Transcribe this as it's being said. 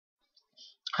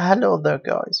Hello there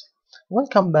guys,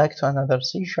 welcome back to another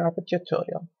C#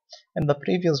 tutorial. In the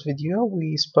previous video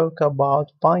we spoke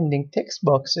about binding text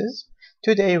boxes.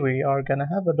 Today we are gonna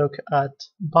have a look at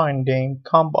binding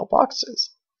combo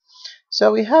boxes.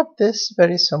 So we have this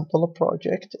very simple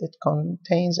project. It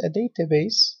contains a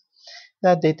database.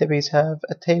 That database have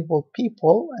a table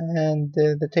people, and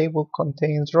the table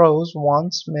contains rows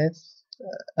 1 Smith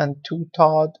and 2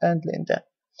 Todd and Linda.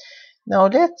 Now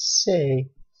let's say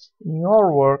in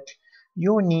your work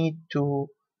you need to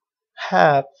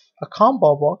have a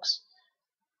combo box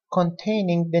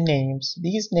containing the names.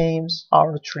 These names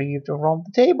are retrieved from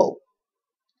the table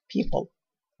people.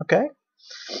 Okay,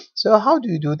 so how do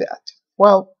you do that?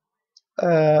 Well,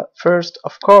 first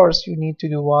of course you need to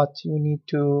do what? You need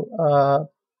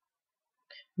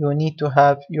to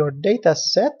have your data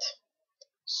set.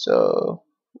 So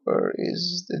where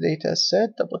is the data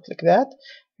set? Double click that.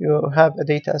 You have a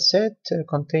data set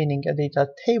containing a data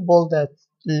table that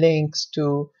links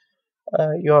to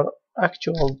your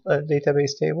actual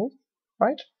database table,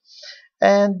 right?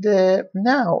 And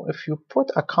now if you put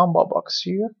a combo box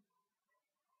here,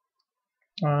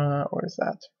 where is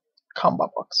that?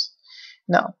 Combo box.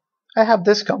 Now I have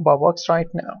this combo box right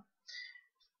now.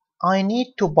 I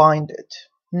need to bind it.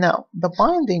 Now, the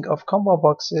binding of combo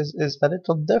boxes is a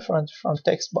little different from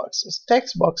text boxes.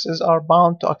 Text boxes are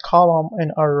bound to a column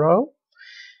in a row,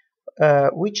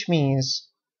 which means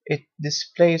it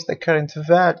displays the current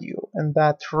value in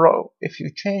that row. If you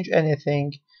change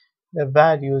anything, the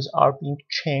values are being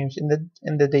changed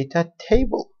in the data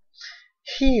table.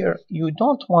 Here, you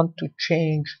don't want to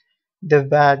change the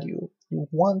value. You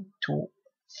want to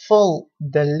fill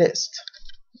the list.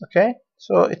 Okay,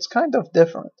 so it's kind of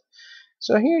different.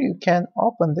 So here you can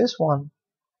open this one.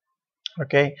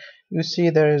 Okay, you see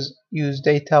there is use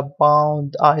data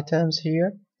bound items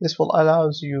here. This will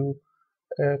allows you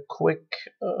a quick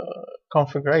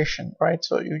configuration, right?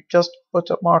 So you just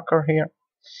put a marker here.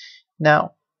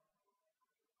 Now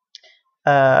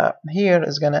here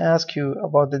is going to ask you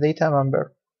about the data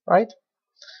member, right?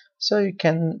 So you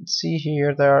can see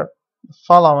here there are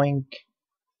following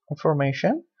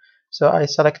information. So I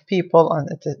select people and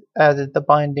it added the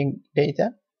binding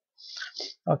data.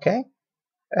 Okay,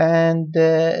 and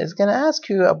it's going to ask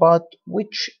you about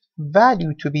which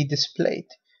value to be displayed.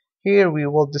 Here we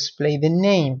will display the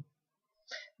name.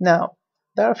 Now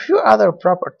there are a few other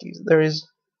properties. There is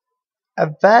a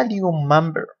value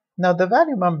member. Now the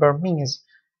value member means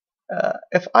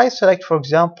if I select, for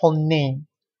example, name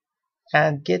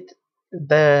and get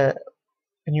the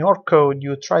in your code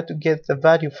you try to get the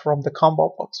value from the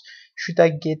combo box, should I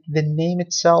get the name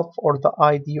itself or the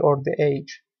ID or the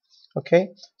age? Okay,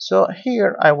 so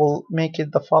here I will make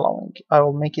it the following. I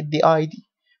will make it the ID.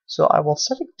 So I will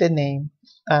select the name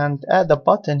and add a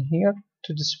button here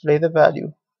to display the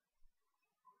value.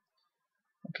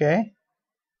 Okay,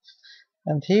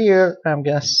 and here I'm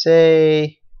gonna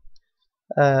say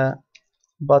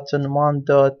button 1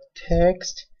 dot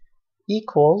text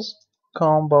equals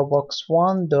combo box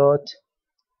 1 dot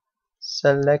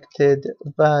selected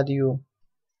value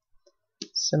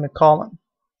semicolon,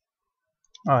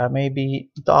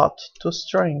 maybe dot to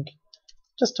string,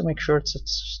 just to make sure it's a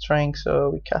string, so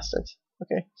we cast it.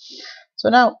 Okay, so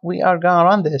now we are gonna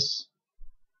run this.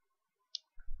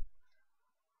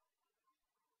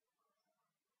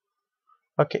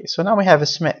 Okay, so now we have a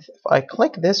Smith. If I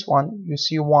click this one, you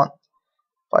see 1.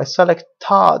 If I select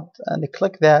Todd and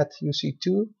click that, you see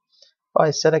 2. If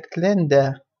I select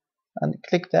Linda and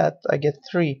click that, I get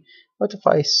 3. But if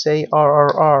I say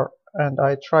RRR and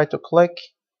I try to click,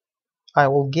 I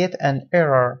will get an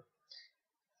error.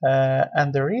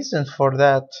 And the reason for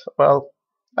that, well,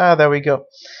 there we go.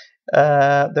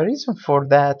 The reason for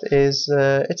that is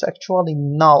it's actually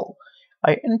null.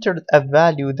 I entered a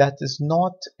value that is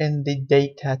not in the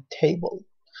data table.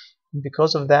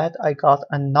 Because of that, I got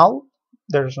a null.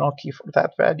 There's no key for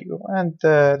that value, and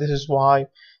this is why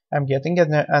I'm getting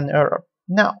an error.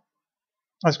 Now,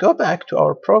 let's go back to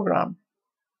our program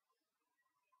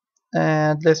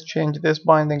and let's change this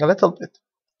binding a little bit.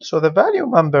 So the value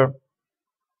member,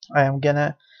 I am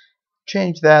gonna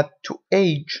change that to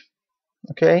age.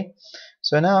 Okay,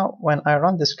 so now when I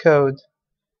run this code,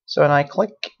 so when I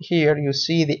click here, you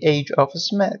see the age of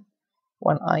Smith.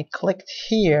 When I clicked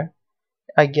here,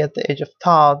 I get the age of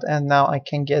Todd, and now I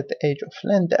can get the age of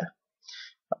Linda.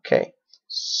 Okay,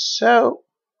 so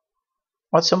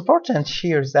what's important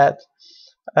here is that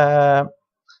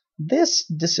this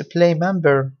display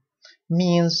member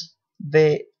means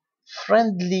the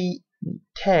friendly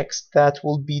text that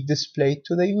will be displayed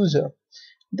to the user.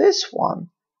 This one,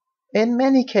 in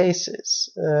many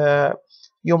cases,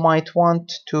 you might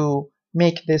want to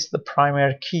make this the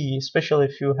primary key, especially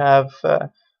if you have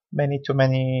many to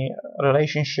many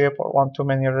relationship or one to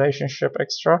many relationship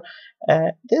extra.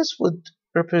 This would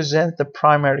represent the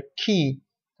primary key.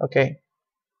 Okay,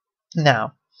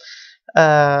 now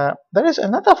there is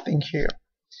another thing here.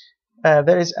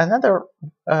 There is another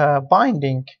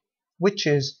binding, which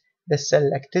is the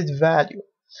selected value.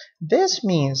 This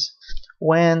means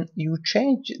when you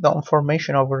change the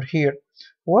information over here,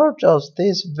 where does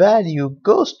this value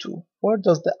goes to? Where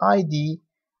does the ID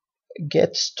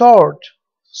get stored?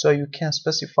 So you can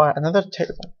specify another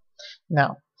table.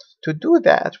 Now, to do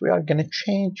that, we are going to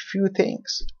change few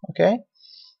things. Okay,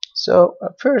 so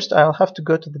first I'll have to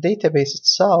go to the database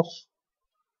itself.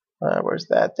 Where's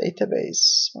that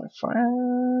database, my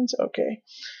friends? Okay,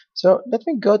 so let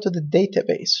me go to the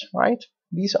database, right?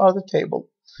 These are the table.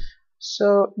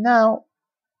 So now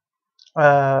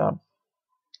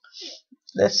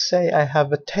let's say I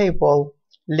have a table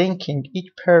linking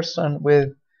each person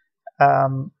with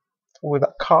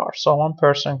a car. So one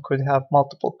person could have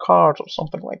multiple cars or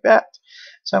something like that.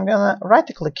 So I'm gonna right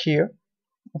click here,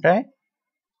 okay,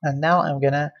 and now I'm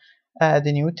gonna add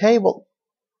a new table.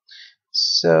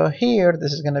 So here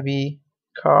this is gonna be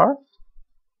car.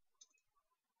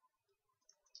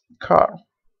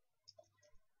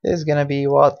 This is gonna be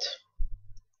what?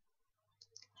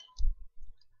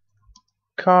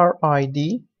 Car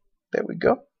ID. There we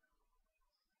go.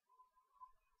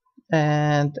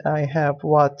 And I have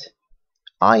what?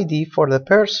 ID for the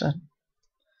person,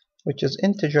 which is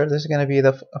integer. This is going to be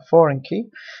the foreign key.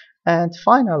 And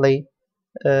finally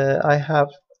I have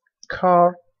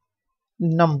car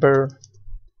number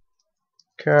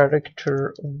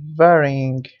character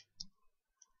varying,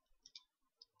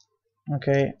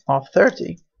 okay, of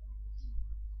 30.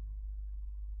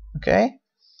 Okay,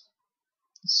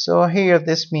 so here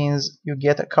this means you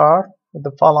get a car with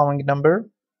the following number,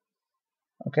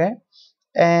 okay,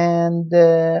 and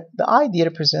the ID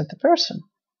represents the person.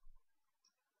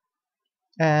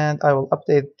 And I will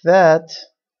update that,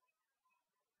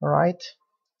 right,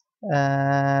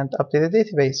 and update the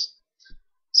database.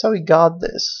 So we got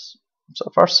this. So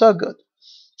far so good.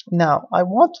 Now I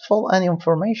won't fill any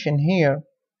information here.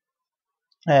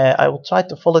 I will try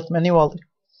to fill it manually,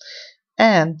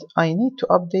 and I need to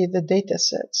update the data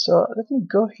set. So let me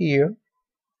go here.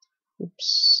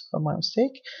 Oops, my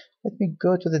mistake. Let me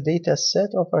go to the data set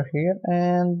over here,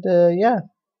 and yeah,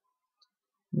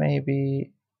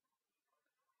 maybe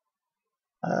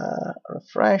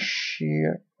refresh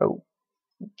here. Oh,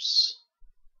 oops,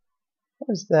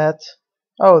 what is that?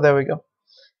 Oh, there we go.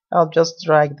 I'll just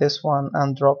drag this one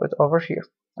and drop it over here.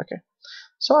 Okay,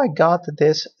 so I got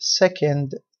this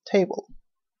second table.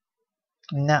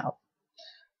 Now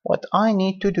what I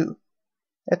need to do,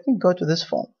 let me go to this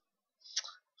form.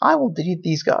 I will delete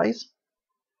these guys.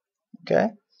 Okay,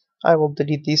 I will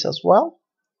delete these as well,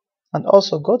 and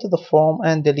also go to the form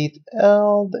and delete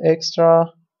all the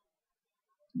extra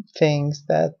things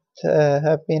that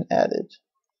have been added.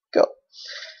 Go.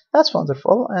 That's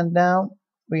wonderful. And now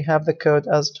we have the code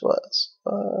as it was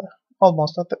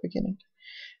almost at the beginning.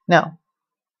 Now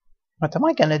what am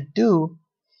I gonna do?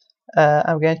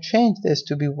 I'm gonna change this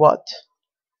to be what?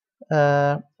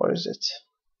 Where is it?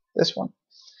 This one.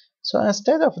 So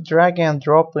instead of dragging and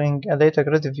dropping a data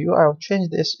grid view, I'll change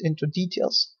this into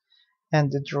details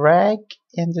and drag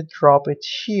and drop it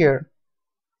here.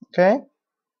 Okay,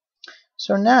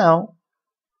 so now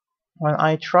when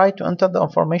I try to enter the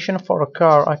information for a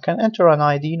car, I can enter an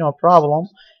ID, no problem.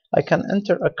 I can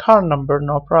enter a car number,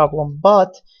 no problem,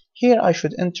 but here I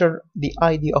should enter the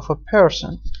ID of a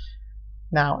person.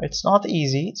 Now it's not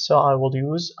easy, so I will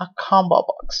use a combo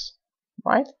box,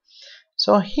 right?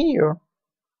 So here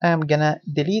I'm gonna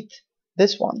delete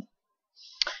this one.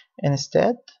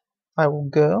 Instead I will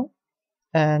go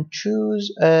and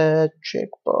choose a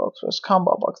checkbox with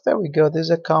combo box. There we go, there's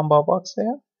a combo box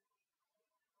there.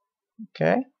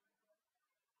 Okay,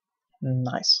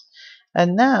 nice.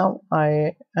 And now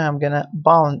I am gonna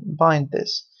bind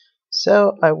this.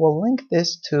 So I will link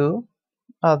this to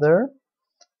other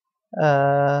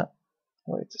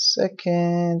wait a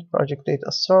second, project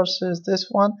data sources, this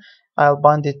one. I'll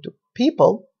bind it to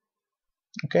people.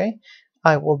 Okay,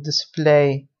 I will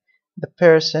display the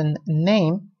person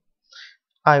name.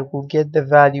 I will get the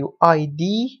value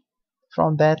ID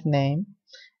from that name,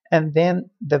 and then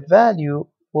the value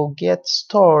will get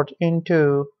stored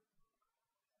into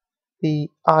the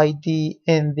ID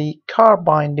in the car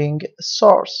binding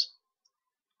source.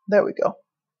 There we go.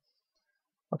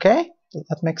 Okay, does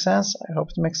that make sense? I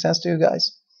hope it makes sense to you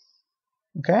guys.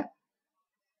 Okay,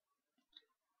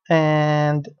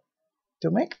 and to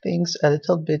make things a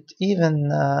little bit even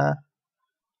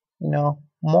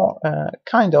more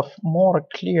kind of more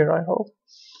clear, I hope.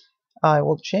 I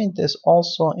will change this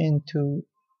also into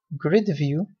grid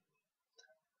view.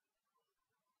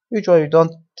 Usually you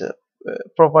don't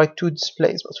provide two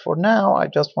displays, but for now I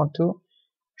just want to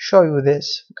show you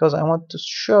this because I want to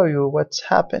show you what's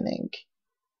happening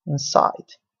inside.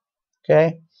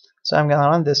 Okay, so I'm gonna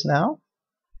run this now.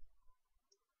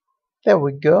 There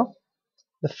we go.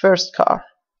 The first car.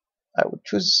 I would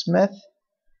choose Smith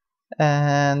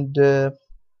and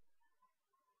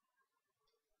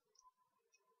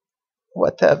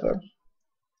whatever,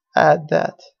 add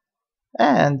that,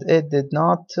 and it did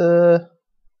not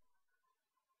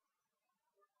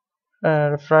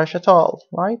refresh at all,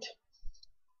 right?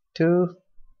 To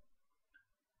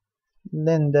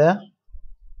Linda.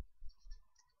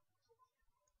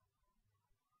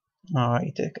 Oh,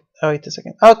 wait a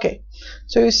second. Okay,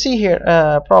 so you see here,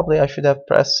 probably I should have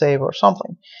pressed save or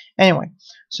something. Anyway,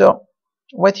 so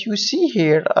what you see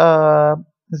here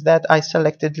is that I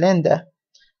selected Linda,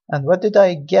 and what did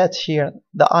I get here?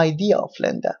 The ID of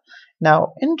Linda.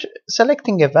 Now, in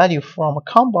selecting a value from a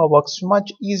combo box is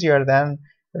much easier than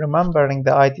remembering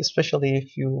the ID, especially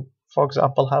if you, for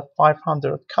example, have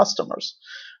 500 customers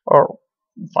or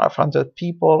 500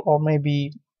 people, or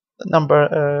maybe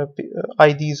number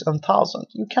IDs 1,000.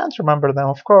 You can't remember them,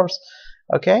 of course.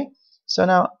 Okay, so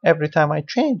now every time I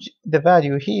change the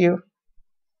value here,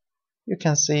 you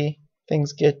can see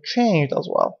things get changed as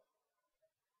well.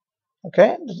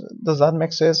 Okay, does that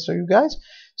make sense to you guys?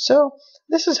 So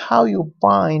this is how you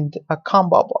bind a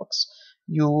combo box.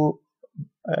 You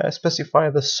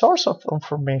specify the source of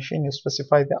information, you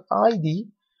specify the ID,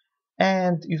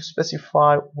 and you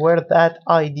specify where that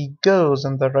ID goes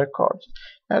in the record.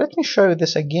 Now let me show you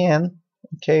this again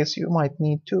in case you might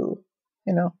need to,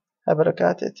 have a look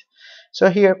at it.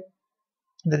 So here,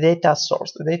 the data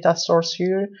source. The data source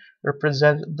here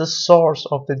represents the source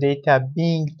of the data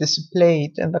being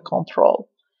displayed in the control.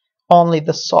 Only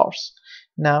the source.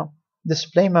 Now,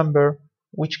 display member,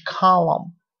 which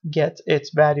column gets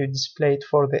its value displayed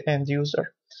for the end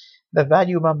user. The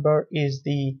value member is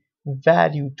the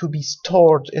value to be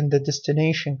stored in the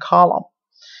destination column,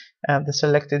 and the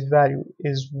selected value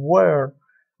is where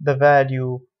the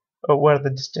value where the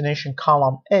destination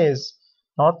column is.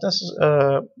 Not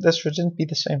this shouldn't be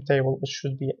the same table. It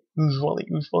should be usually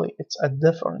it's a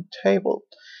different table,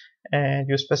 and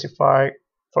you specify,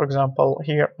 for example,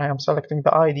 here I am selecting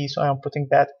the ID, so I am putting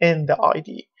that in the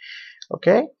ID.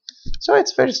 Okay, so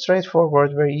it's very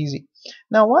straightforward, very easy.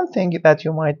 Now, one thing that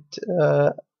you might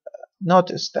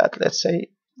notice that, let's say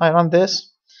I run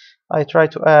this, I try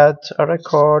to add a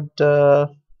record,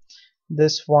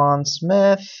 this one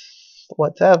Smith,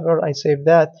 whatever, I save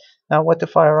that. Now what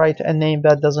if I write a name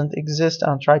that doesn't exist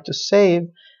and try to save?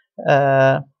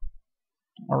 Alright,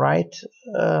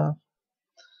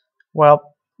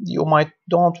 well, you might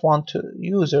don't want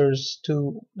users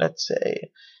to, let's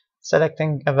say,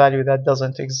 selecting a value that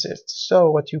doesn't exist.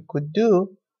 So what you could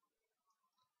do,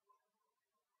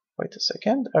 wait a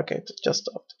second, okay, it just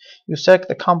stopped. You select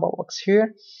the combo box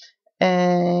here,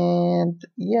 and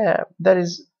yeah, there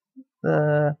is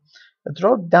a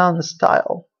drop down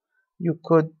style. You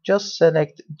could just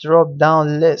select drop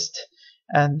down list,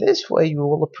 and this way you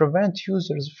will prevent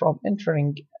users from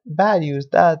entering values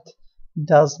that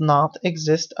does not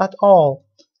exist at all.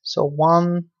 So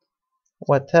one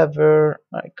whatever,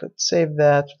 I could save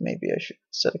that. Maybe I should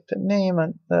select a name,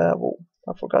 and oh,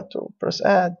 I forgot to press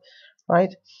add,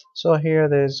 right? So here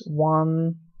there's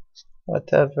one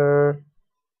whatever.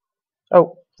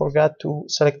 Oh, forgot to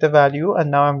select the value,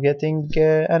 and now I'm getting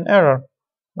an error.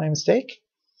 My mistake.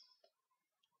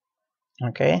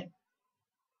 Okay,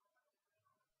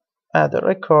 add a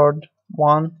record,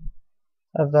 one,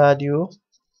 a value,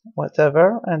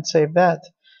 whatever, and save that.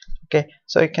 Okay,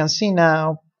 so you can see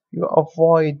now you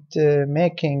avoid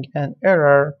making an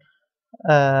error,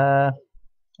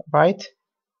 right?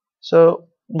 So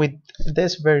with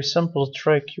this very simple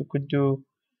trick, you could do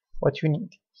what you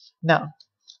need. Now,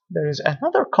 there is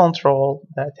another control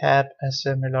that have a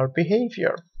similar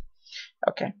behavior.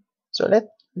 Okay, so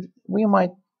we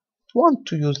might want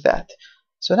to use that.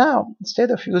 So now,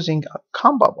 instead of using a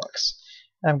combo box,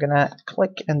 I'm gonna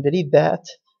click and delete that,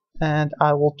 and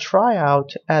I will try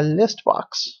out a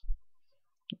ListBox.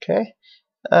 Okay,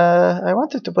 I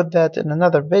wanted to put that in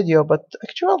another video, but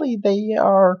actually they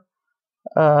are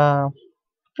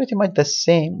pretty much the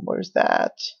same. Where's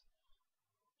that?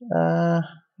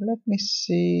 Let me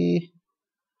see.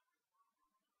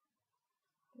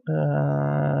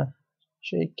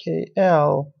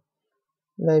 JKL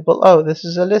label. Oh, this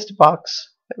is a list box.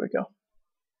 There we go.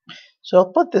 So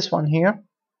I'll put this one here,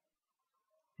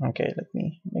 Okay, let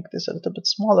me make this a little bit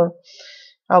smaller.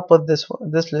 I'll put this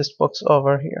list box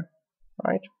over here,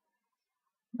 right?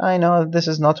 I know this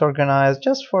is not organized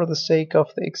just for the sake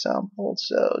of the example,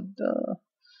 so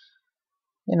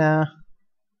you know,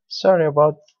 sorry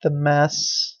about the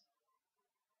mess.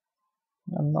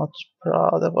 I'm not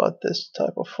proud about this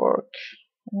type of work.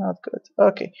 Not good.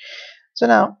 Okay, so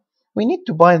now we need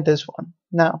to bind this one.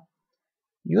 Now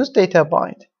use data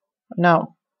bind.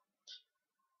 Now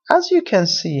as you can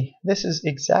see, this is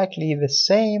exactly the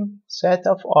same set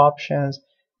of options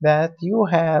that you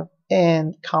have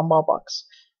in Combobox.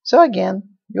 So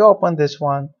again, you open this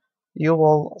one, you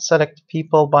will select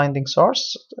people binding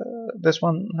source. This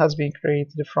one has been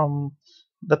created from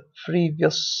the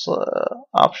previous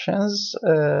options.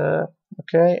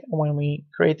 Okay, when we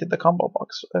created the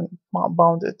Combobox and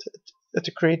bound it,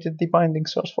 it created the binding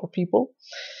source for people.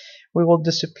 We will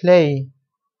display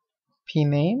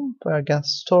pname. We're going to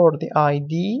store the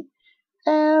ID,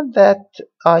 and that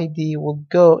ID will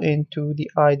go into the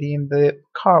ID in the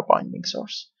car binding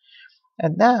source.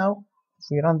 And now if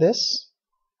we run this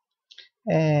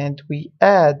and we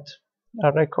add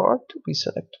a record, we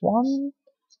select 1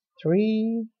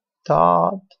 3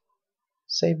 Todd,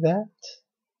 save that,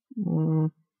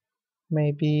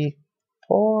 maybe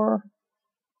 4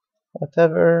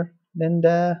 whatever,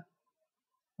 Linda,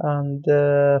 and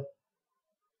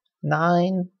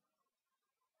 9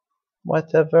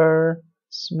 whatever,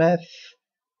 Smith,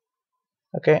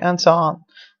 okay, and so on.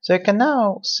 So you can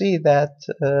now see that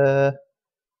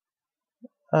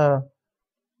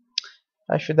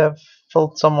I should have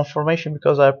filled some information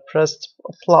because I pressed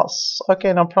plus.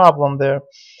 Okay, no problem there.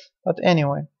 But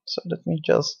anyway, so let me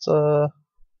just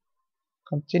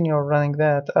continue running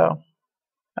that. Oh,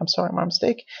 I'm sorry, my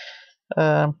mistake.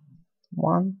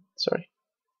 One, sorry.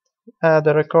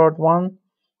 The record 1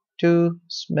 2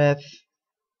 Smith.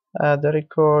 The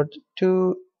record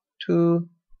 2 2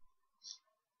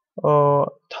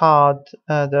 Todd.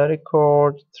 The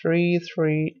record 3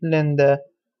 3 Linda.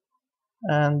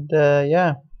 And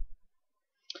yeah,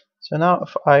 so now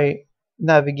if I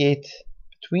navigate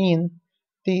between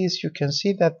these, you can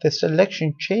see that the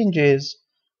selection changes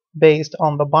based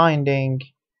on the binding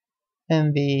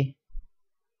and the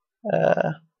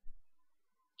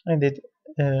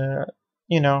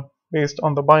you know, based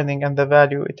on the binding and the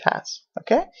value it has.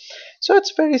 Okay, so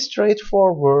it's very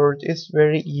straightforward, it's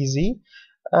very easy.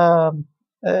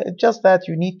 Just that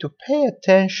you need to pay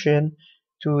attention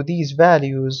to these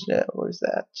values. Where is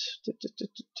that?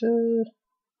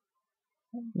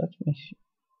 Let me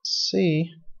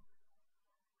see.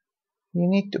 You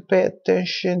need to pay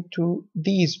attention to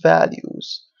these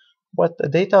values. What the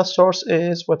data source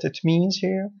is, what it means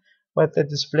here, what the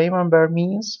display member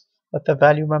means, what the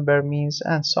value member means,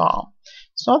 and so on.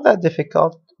 It's not that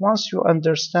difficult. Once you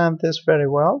understand this very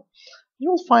well,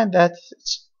 you'll find that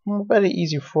it's very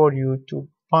easy for you to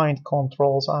find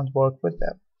controls and work with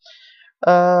them.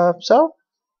 So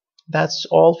that's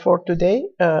all for today.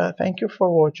 Thank you for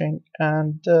watching,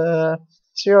 and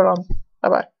see you around. Bye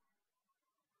bye.